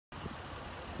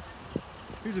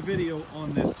Here's a video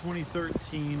on this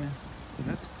 2013, and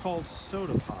that's called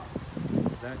Soda Pop,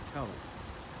 that color.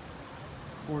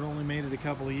 Ford only made it a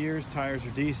couple of years, tires are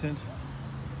decent.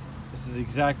 This is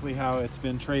exactly how it's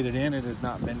been traded in. It has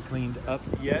not been cleaned up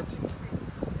yet.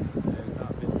 It has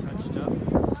not been touched up.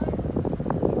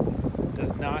 It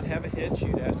does not have a hitch.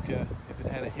 You'd ask if it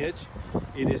had a hitch.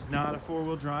 It is not a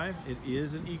four-wheel drive. It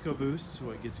is an EcoBoost, so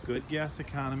it gets good gas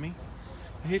economy.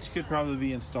 A hitch could probably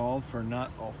be installed for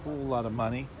not a whole lot of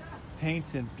money.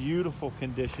 Paint's in beautiful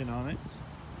condition on it.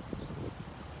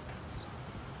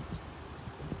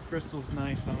 Crystal's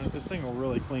nice on it. This thing will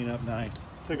really clean up nice.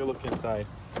 Let's take a look inside.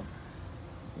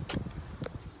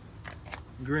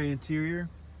 Gray interior.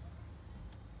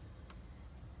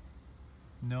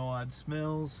 No odd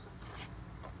smells.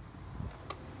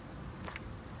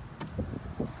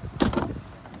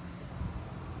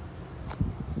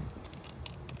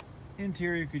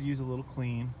 Interior could use a little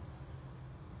clean.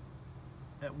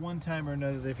 At one time or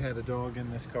another they've had a dog in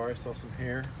this car. I saw some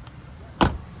hair.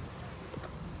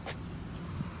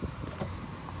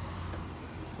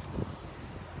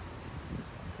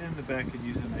 And the back could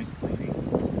use a nice cleaning.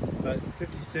 But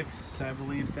 56, I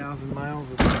believe, 1,000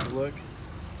 miles. Let's take a look.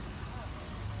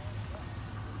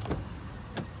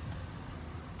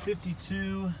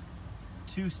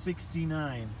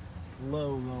 52,269.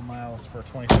 Low miles for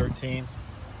 2013.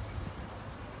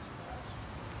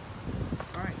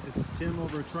 Alright, this is Tim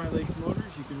over at Tri-Lakes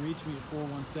Motors. You can reach me at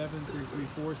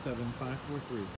 417-334-7543.